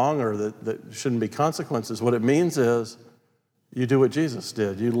not wrong or that shouldn't be consequences. What it means is you do what Jesus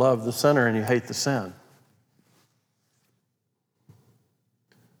did. You love the sinner and you hate the sin.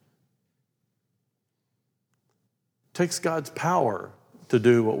 It takes God's power to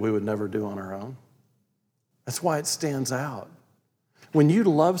do what we would never do on our own. That's why it stands out. When you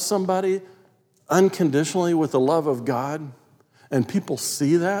love somebody unconditionally with the love of God and people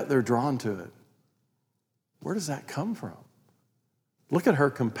see that, they're drawn to it. Where does that come from? Look at her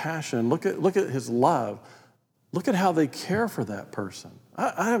compassion. Look at his love. Look at how they care for that person.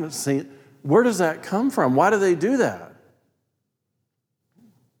 I haven't seen, where does that come from? Why do they do that?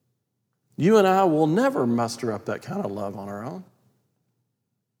 You and I will never muster up that kind of love on our own.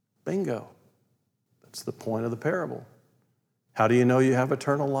 Bingo. That's the point of the parable. How do you know you have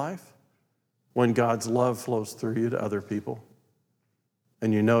eternal life? When God's love flows through you to other people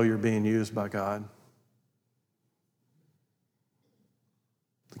and you know you're being used by God.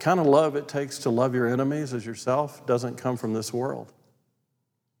 The kind of love it takes to love your enemies as yourself doesn't come from this world.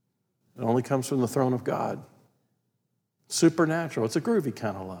 It only comes from the throne of God. Supernatural. It's a groovy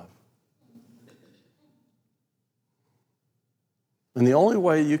kind of love. And the only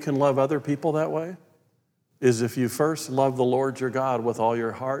way you can love other people that way is if you first love the Lord your God with all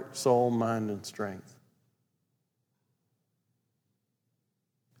your heart, soul, mind, and strength.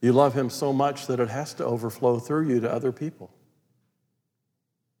 You love him so much that it has to overflow through you to other people.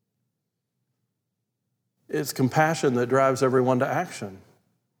 It's compassion that drives everyone to action.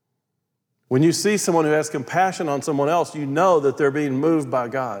 When you see someone who has compassion on someone else, you know that they're being moved by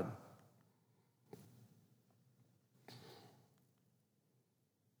God.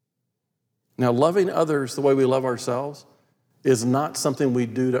 Now, loving others the way we love ourselves is not something we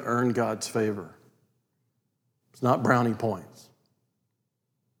do to earn God's favor. It's not brownie points.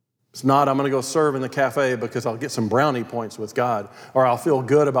 It's not, I'm going to go serve in the cafe because I'll get some brownie points with God, or I'll feel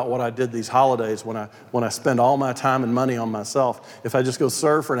good about what I did these holidays when I spend all my time and money on myself. If I just go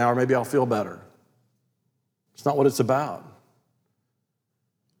serve for an hour, maybe I'll feel better. It's not what it's about.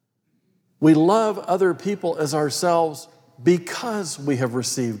 We love other people as ourselves because we have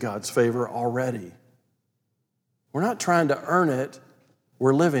received God's favor already. We're not trying to earn it,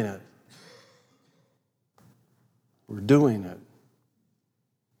 we're living it. We're doing it.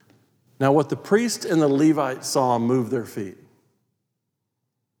 Now, what the priest and the Levite saw moved their feet.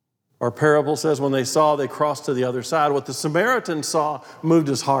 Our parable says when they saw, they crossed to the other side. What the Samaritan saw moved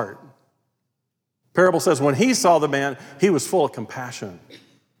his heart. Parable says when he saw the man, he was full of compassion.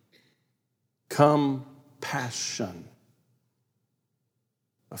 Compassion.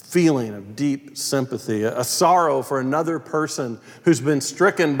 A feeling of deep sympathy, a sorrow for another person who's been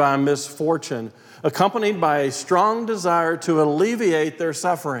stricken by misfortune, accompanied by a strong desire to alleviate their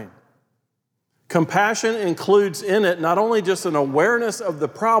suffering. Compassion includes in it not only just an awareness of the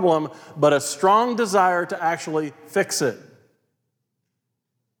problem, but a strong desire to actually fix it.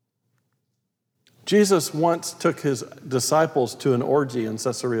 Jesus once took his disciples to an orgy in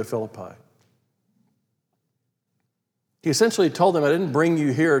Caesarea Philippi. He essentially told them, I didn't bring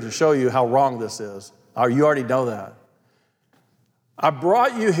you here to show you how wrong this is. You already know that. I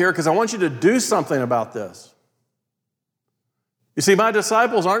brought you here because I want you to do something about this. You see, my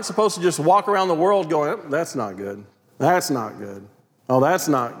disciples aren't supposed to just walk around the world going, oh, that's not good. That's not good. Oh, that's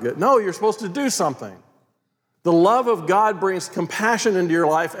not good. No, you're supposed to do something. The love of God brings compassion into your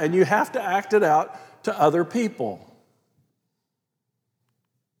life, and you have to act it out to other people.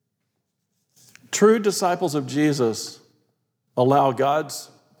 True disciples of Jesus allow God's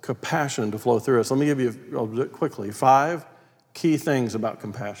compassion to flow through us. Let me give you quickly 5 key things about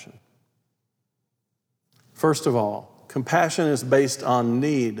compassion. First of all, compassion is based on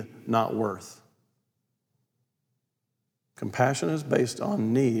need, not worth. Compassion is based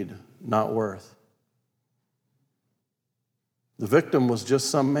on need, not worth. The victim was just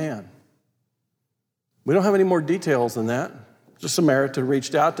some man. We don't have any more details than that. The Samaritan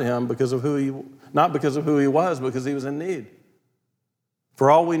reached out to him not because of who he was, because he was in need. For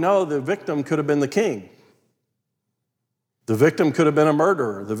all we know, the victim could have been the king. The victim could have been a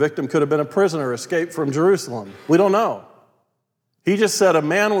murderer. The victim could have been a prisoner escaped from Jerusalem. We don't know. He just said a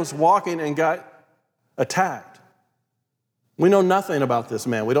man was walking and got attacked. We know nothing about this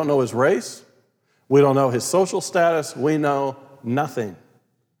man. We don't know his race. We don't know his social status. We know nothing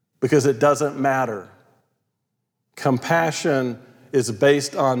because it doesn't matter. Compassion is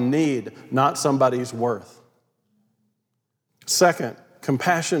based on need, not somebody's worth. Second,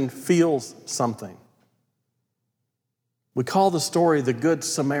 compassion feels something. We call the story the Good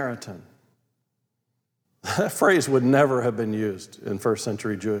Samaritan. That phrase would never have been used in first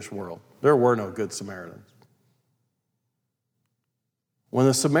century Jewish world. There were no Good Samaritans. When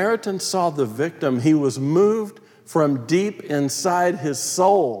the Samaritan saw the victim, he was moved from deep inside his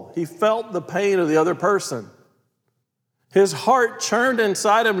soul. He felt the pain of the other person. His heart churned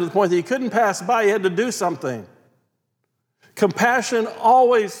inside him to the point that he couldn't pass by. He had to do something. Compassion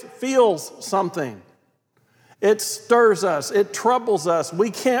always feels something. It stirs us. It troubles us. We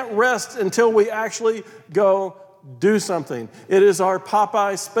can't rest until we actually go do something. It is our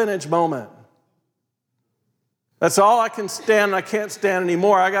Popeye spinach moment. That's all I can stand. I can't stand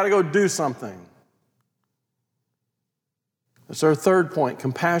anymore. I got to go do something. That's our third point.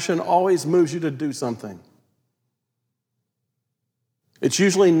 Compassion always moves you to do something. It's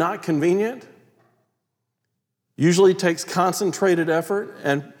usually not convenient. Usually takes concentrated effort,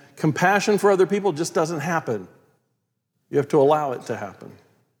 and compassion for other people just doesn't happen. You have to allow it to happen.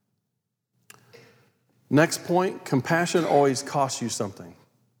 Next point, compassion always costs you something.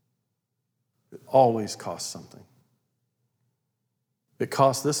 It always costs something. It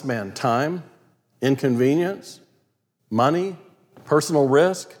cost this man time, inconvenience, money, personal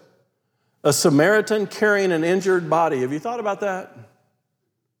risk. A Samaritan carrying an injured body. Have you thought about that?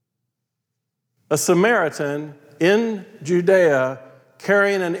 A Samaritan in Judea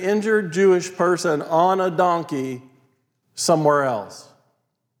carrying an injured Jewish person on a donkey somewhere else.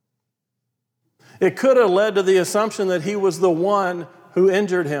 It could have led to the assumption that he was the one who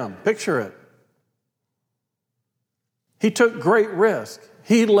injured him. Picture it. He took great risk.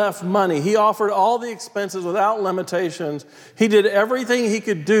 He left money. He offered all the expenses without limitations. He did everything he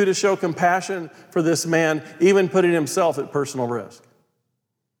could do to show compassion for this man, even putting himself at personal risk.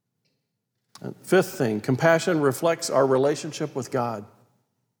 And fifth thing, compassion reflects our relationship with God.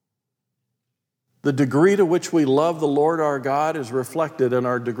 The degree to which we love the Lord our God is reflected in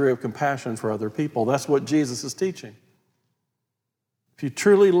our degree of compassion for other people. That's what Jesus is teaching. If you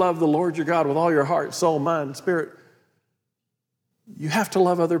truly love the Lord your God with all your heart, soul, mind, and spirit, you have to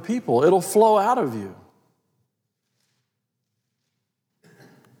love other people. It'll flow out of you.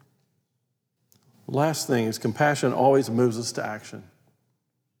 Last thing is compassion always moves us to action.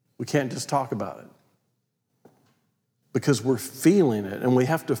 We can't just talk about it because we're feeling it and we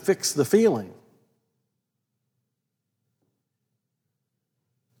have to fix the feeling.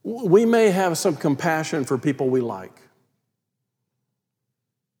 We may have some compassion for people we like,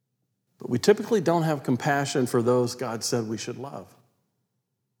 but we typically don't have compassion for those God said we should love.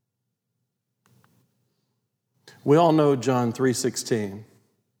 We all know John 3:16.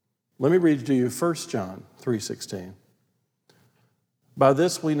 Let me read to you 1 John 3:16. By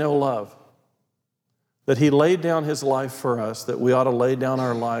this we know love, that he laid down his life for us, that we ought to lay down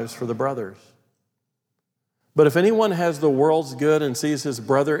our lives for the brothers. But if anyone has the world's good and sees his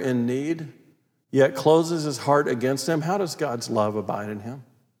brother in need, yet closes his heart against him, how does God's love abide in him?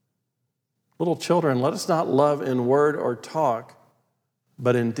 Little children, let us not love in word or talk,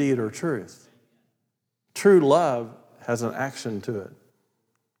 but in deed or truth. True love has an action to it.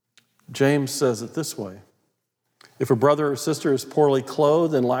 James says it this way: if a brother or sister is poorly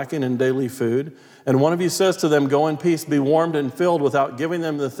clothed and lacking in daily food, and one of you says to them, go in peace, be warmed and filled, without giving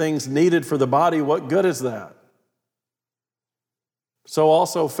them the things needed for the body, what good is that? So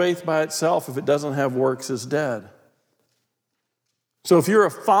also faith by itself, if it doesn't have works, is dead. So if you're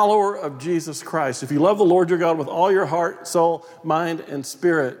a follower of Jesus Christ, if you love the Lord your God with all your heart, soul, mind, and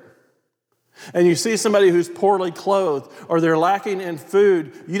spirit, and you see somebody who's poorly clothed or they're lacking in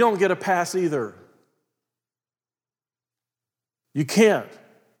food, you don't get a pass either. You can't.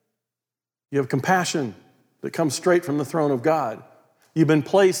 You have compassion that comes straight from the throne of God. You've been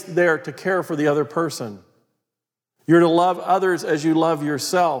placed there to care for the other person. You're to love others as you love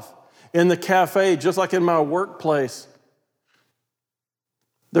yourself. In the cafe, just like in my workplace,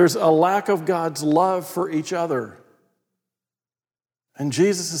 there's a lack of God's love for each other. And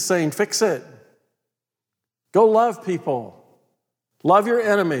Jesus is saying, fix it. Go love people. Love your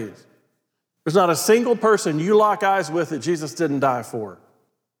enemies. There's not a single person you lock eyes with that Jesus didn't die for.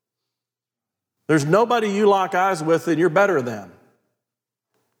 There's nobody you lock eyes with that you're better than.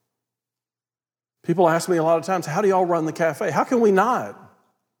 People ask me a lot of times, how do y'all run the cafe? How can we not?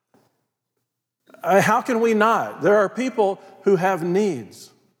 How can we not? There are people who have needs.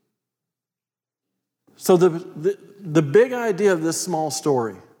 So the big idea of this small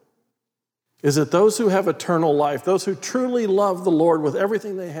story is that those who have eternal life, those who truly love the Lord with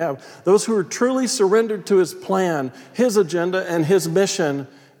everything they have, those who are truly surrendered to his plan, his agenda, and his mission,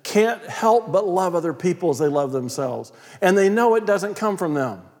 can't help but love other people as they love themselves. And they know it doesn't come from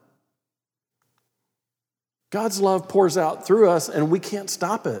them. God's love pours out through us, and we can't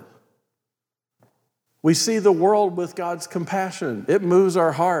stop it. We see the world with God's compassion. It moves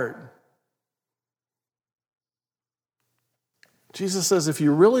our heart. Jesus says, if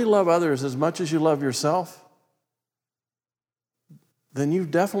you really love others as much as you love yourself, then you've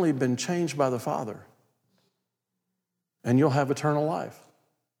definitely been changed by the Father. And you'll have eternal life.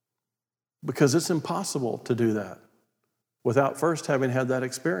 Because it's impossible to do that without first having had that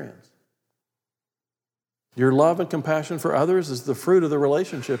experience. Your love and compassion for others is the fruit of the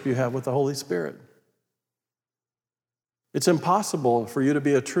relationship you have with the Holy Spirit. It's impossible for you to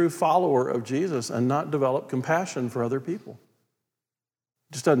be a true follower of Jesus and not develop compassion for other people.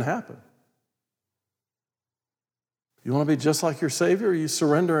 It just doesn't happen. You want to be just like your Savior? You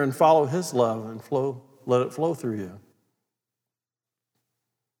surrender and follow his love and let it flow through you.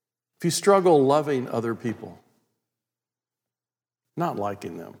 If you struggle loving other people, not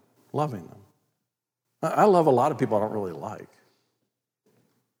liking them, loving them. I love a lot of people I don't really like.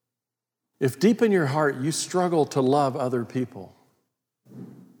 If deep in your heart you struggle to love other people,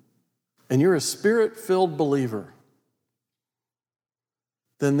 and you're a Spirit-filled believer,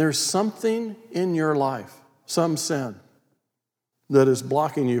 then there's something in your life, some sin, that is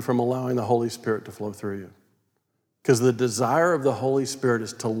blocking you from allowing the Holy Spirit to flow through you. Because the desire of the Holy Spirit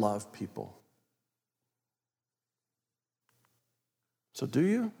is to love people. So do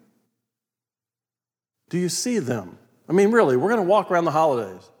you? Do you see them? I mean, really, we're going to walk around the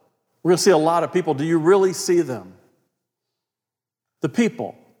holidays. We're going to see a lot of people. Do you really see them? The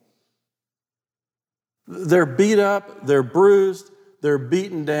people. They're beat up, they're bruised, they're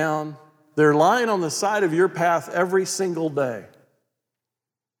beaten down. They're lying on the side of your path every single day.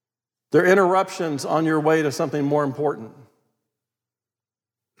 They're interruptions on your way to something more important.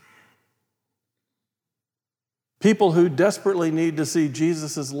 People who desperately need to see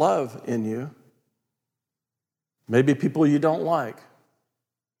Jesus' love in you. Maybe people you don't like.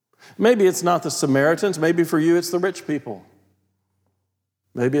 Maybe it's not the Samaritans. Maybe for you it's the rich people.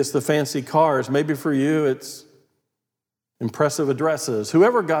 Maybe it's the fancy cars. Maybe for you it's impressive addresses.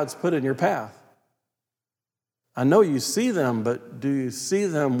 Whoever God's put in your path. I know you see them, but do you see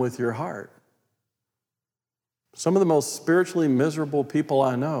them with your heart? Some of the most spiritually miserable people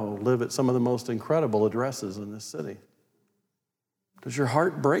I know live at some of the most incredible addresses in this city. Does your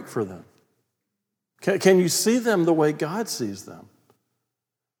heart break for them? Can you see them the way God sees them?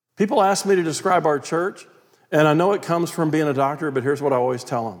 People ask me to describe our church, and I know it comes from being a doctor, but here's what I always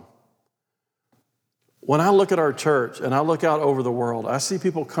tell them. When I look at our church and I look out over the world, I see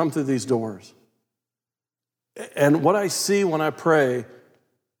people come through these doors. And what I see when I pray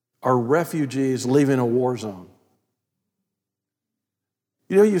are refugees leaving a war zone.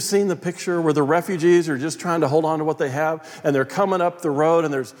 You know, you've seen the picture where the refugees are just trying to hold on to what they have, and they're coming up the road,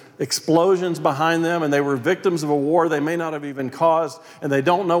 and there's explosions behind them, and they were victims of a war they may not have even caused, and they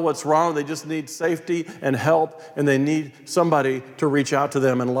don't know what's wrong. They just need safety and help, and they need somebody to reach out to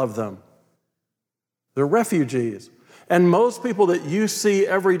them and love them. They're refugees. And most people that you see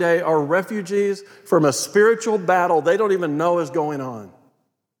every day are refugees from a spiritual battle they don't even know is going on.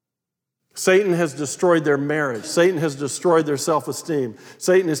 Satan has destroyed their marriage. Satan has destroyed their self-esteem.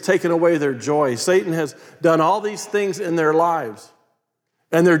 Satan has taken away their joy. Satan has done all these things in their lives.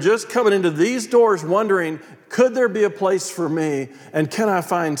 And they're just coming into these doors wondering, could there be a place for me? And can I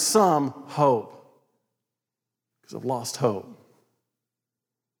find some hope? Because I've lost hope.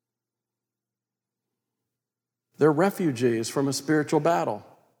 They're refugees from a spiritual battle.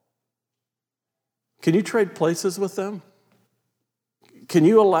 Can you trade places with them? Can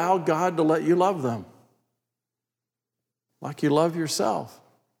you allow God to let you love them like you love yourself?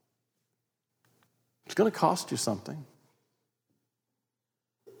 It's going to cost you something.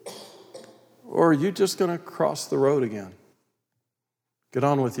 Or are you just going to cross the road again? Get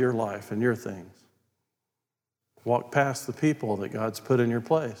on with your life and your things. Walk past the people that God's put in your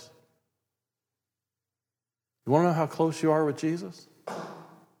place. You want to know how close you are with Jesus?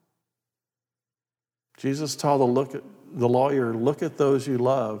 Jesus told the lawyer, look at those you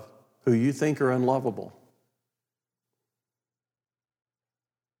love who you think are unlovable.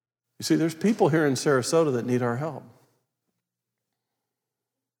 You see, there's people here in Sarasota that need our help.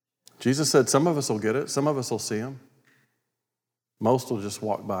 Jesus said some of us will get it, some of us will see him. Most will just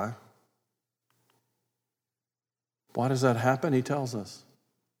walk by. Why does that happen? He tells us.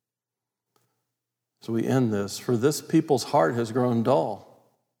 So we end this. For this people's heart has grown dull.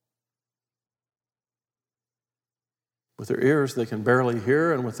 With their ears they can barely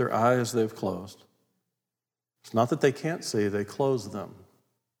hear, and with their eyes they've closed. It's not that they can't see, they close them.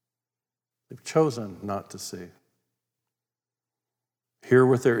 They've chosen not to see. Hear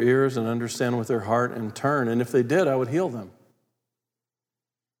with their ears and understand with their heart and turn, and if they did, I would heal them.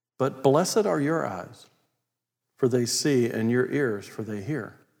 But blessed are your eyes, for they see, and your ears, for they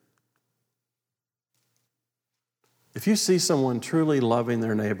hear. If you see someone truly loving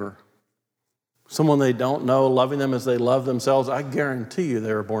their neighbor, someone they don't know, loving them as they love themselves, I guarantee you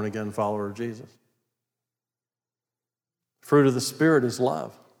they're a born-again follower of Jesus. Fruit of the Spirit is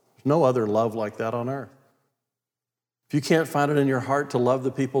love. There's no other love like that on earth. If you can't find it in your heart to love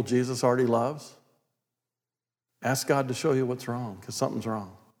the people Jesus already loves, ask God to show you what's wrong, because something's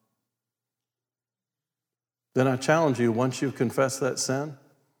wrong. Then I challenge you, once you've confessed that sin,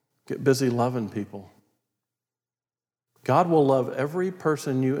 get busy loving people. God will love every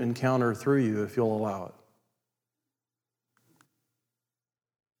person you encounter through you if you'll allow it.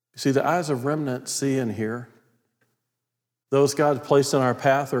 You see, the eyes of remnant see and hear. Those God placed in our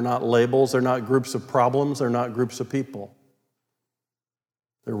path are not labels, they're not groups of problems, they're not groups of people.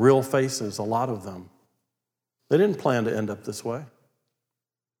 They're real faces, a lot of them. They didn't plan to end up this way.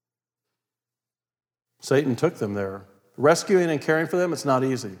 Satan took them there. Rescuing and caring for them, it's not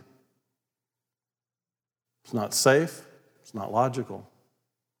easy. It's not safe. It's not logical.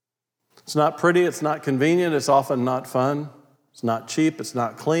 It's not pretty. It's not convenient. It's often not fun. It's not cheap. It's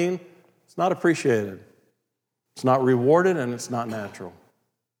not clean. It's not appreciated. It's not rewarded, and it's not natural.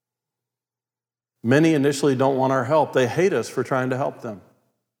 Many initially don't want our help. They hate us for trying to help them.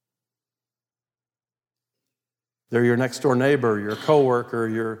 They're your next door neighbor, your coworker,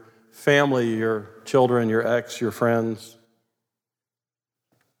 your family, your children, your ex, your friends.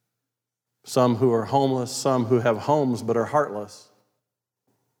 Some who are homeless, some who have homes but are heartless.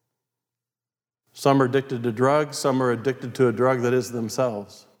 Some are addicted to drugs, some are addicted to a drug that is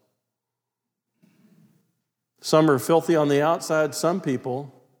themselves. Some are filthy on the outside, some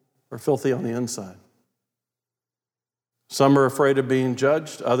people are filthy on the inside. Some are afraid of being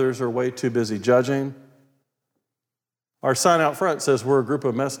judged, others are way too busy judging. Our sign out front says we're a group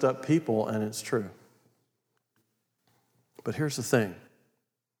of messed up people, and it's true. But here's the thing.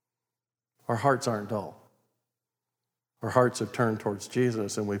 Our hearts aren't dull. Our hearts have turned towards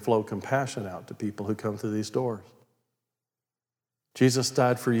Jesus, and we flow compassion out to people who come through these doors. Jesus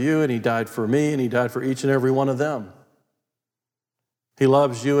died for you, and he died for me, and he died for each and every one of them. He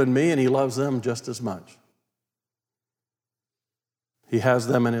loves you and me, and he loves them just as much. He has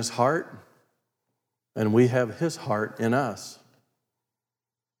them in his heart, and we have his heart in us.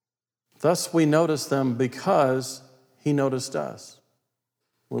 Thus we notice them because he noticed us.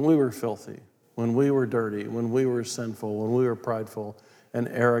 When we were filthy, when we were dirty, when we were sinful, when we were prideful and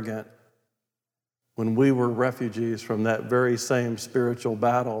arrogant, when we were refugees from that very same spiritual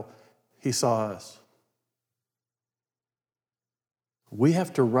battle, he saw us. We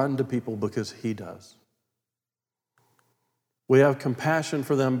have to run to people because he does. We have compassion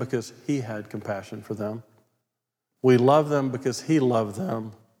for them because he had compassion for them. We love them because he loved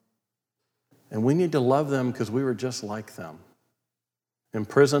them. And we need to love them because we were just like them,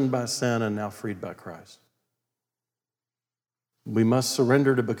 imprisoned by sin and now freed by Christ. We must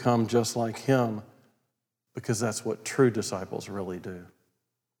surrender to become just like him because that's what true disciples really do.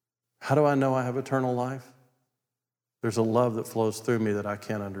 How do I know I have eternal life? There's a love that flows through me that I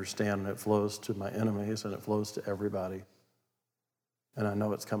can't understand, and it flows to my enemies, and it flows to everybody. And I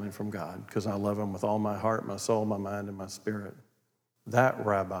know it's coming from God because I love him with all my heart, my soul, my mind, and my spirit. That,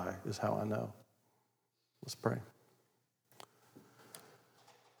 Rabbi, is how I know. Let's pray.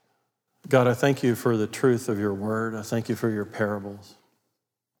 God, I thank you for the truth of your word. I thank you for your parables.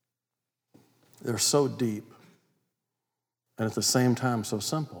 They're so deep and at the same time so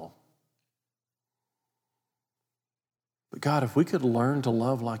simple. But God, if we could learn to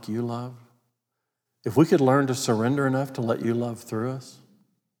love like you love, if we could learn to surrender enough to let you love through us,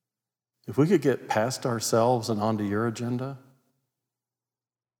 if we could get past ourselves and onto your agenda,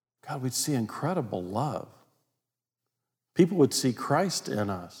 God, we'd see incredible love. People would see Christ in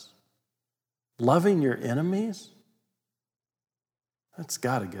us. Loving your enemies, that's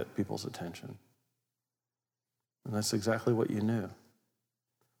got to get people's attention. And that's exactly what you knew.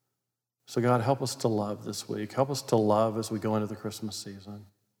 So God, help us to love this week. Help us to love as we go into the Christmas season.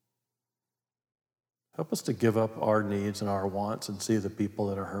 Help us to give up our needs and our wants and see the people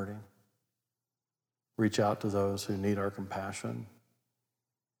that are hurting. Reach out to those who need our compassion.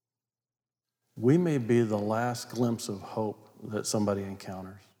 We may be the last glimpse of hope that somebody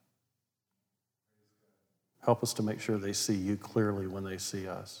encounters. Help us to make sure they see you clearly when they see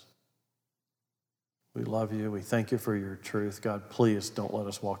us. We love you. We thank you for your truth. God, please don't let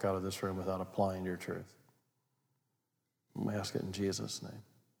us walk out of this room without applying your truth. We ask it in Jesus' name.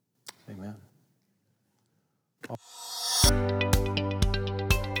 Amen.